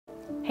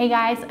Hey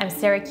guys, I'm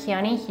Sarah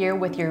Kiani here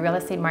with your real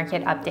estate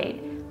market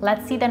update.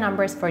 Let's see the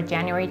numbers for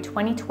January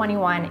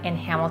 2021 in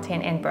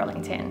Hamilton and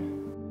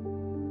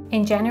Burlington.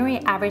 In January,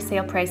 average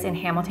sale price in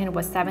Hamilton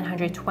was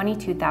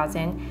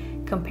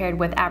 $722,000 compared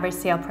with average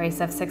sale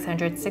price of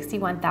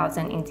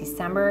 $661,000 in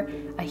December,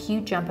 a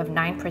huge jump of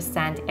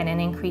 9% and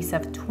an increase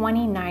of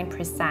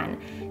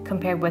 29%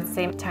 compared with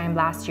same time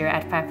last year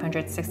at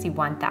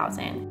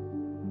 $561,000.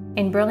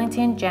 In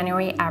Burlington,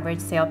 January average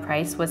sale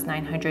price was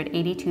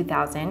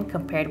 $982,000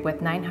 compared with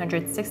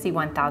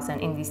 $961,000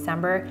 in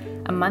December,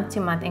 a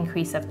month-to-month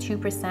increase of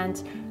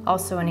 2%,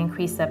 also an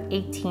increase of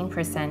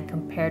 18%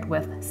 compared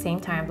with same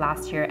time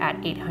last year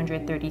at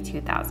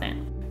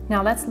 $832,000.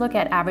 Now let's look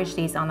at average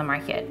days on the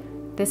market.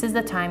 This is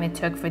the time it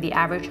took for the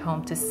average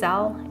home to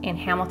sell. In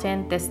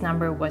Hamilton, this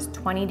number was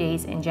 20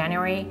 days in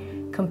January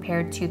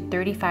compared to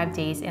 35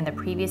 days in the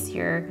previous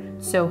year,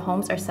 so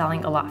homes are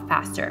selling a lot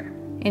faster.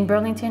 In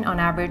Burlington, on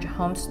average,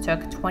 homes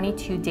took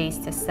 22 days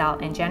to sell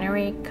in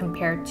January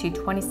compared to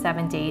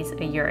 27 days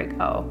a year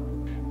ago.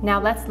 Now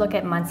let's look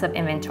at months of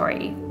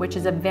inventory, which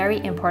is a very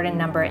important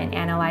number in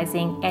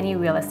analyzing any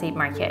real estate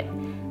market.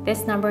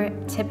 This number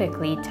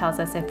typically tells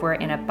us if we're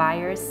in a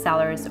buyer's,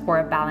 seller's, or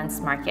a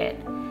balanced market.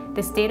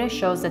 This data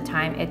shows the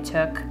time it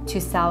took to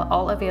sell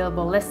all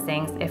available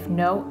listings if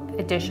no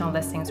additional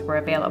listings were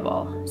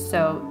available.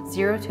 So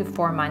 0 to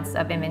 4 months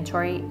of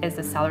inventory is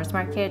the seller's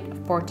market,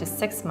 4 to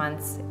 6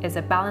 months is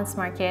a balanced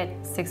market,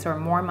 6 or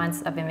more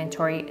months of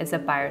inventory is a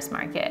buyer's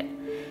market.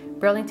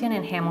 Burlington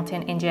and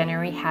Hamilton in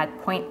January had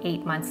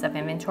 0.8 months of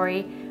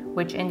inventory,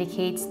 which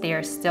indicates they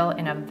are still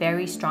in a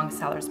very strong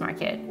seller's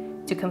market.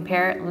 To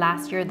compare,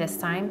 last year this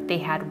time, they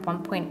had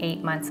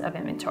 1.8 months of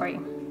inventory.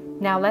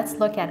 Now let's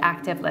look at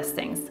active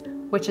listings,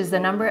 which is the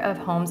number of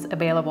homes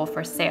available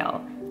for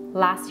sale.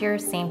 Last year,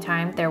 same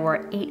time, there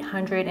were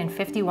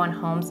 851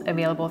 homes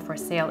available for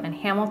sale in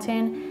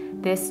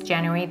Hamilton. This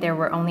January, there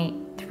were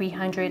only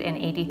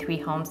 383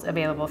 homes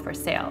available for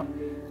sale.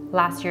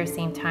 Last year,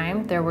 same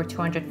time, there were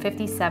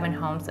 257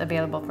 homes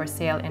available for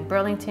sale in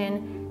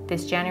Burlington.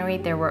 This January,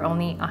 there were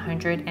only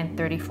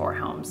 134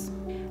 homes.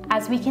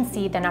 As we can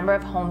see, the number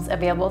of homes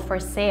available for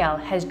sale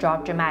has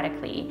dropped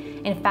dramatically.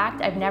 In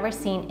fact, I've never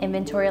seen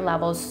inventory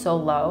levels so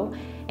low,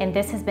 and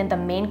this has been the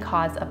main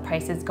cause of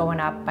prices going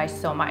up by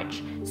so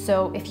much.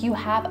 So if you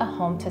have a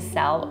home to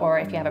sell, or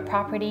if you have a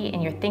property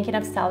and you're thinking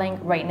of selling,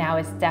 right now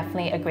is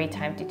definitely a great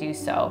time to do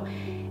so.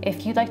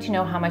 If you'd like to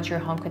know how much your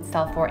home could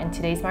sell for in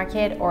today's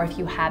market, or if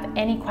you have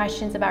any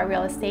questions about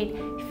real estate,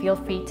 feel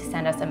free to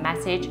send us a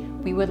message.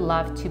 We would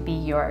love to be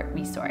your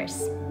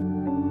resource.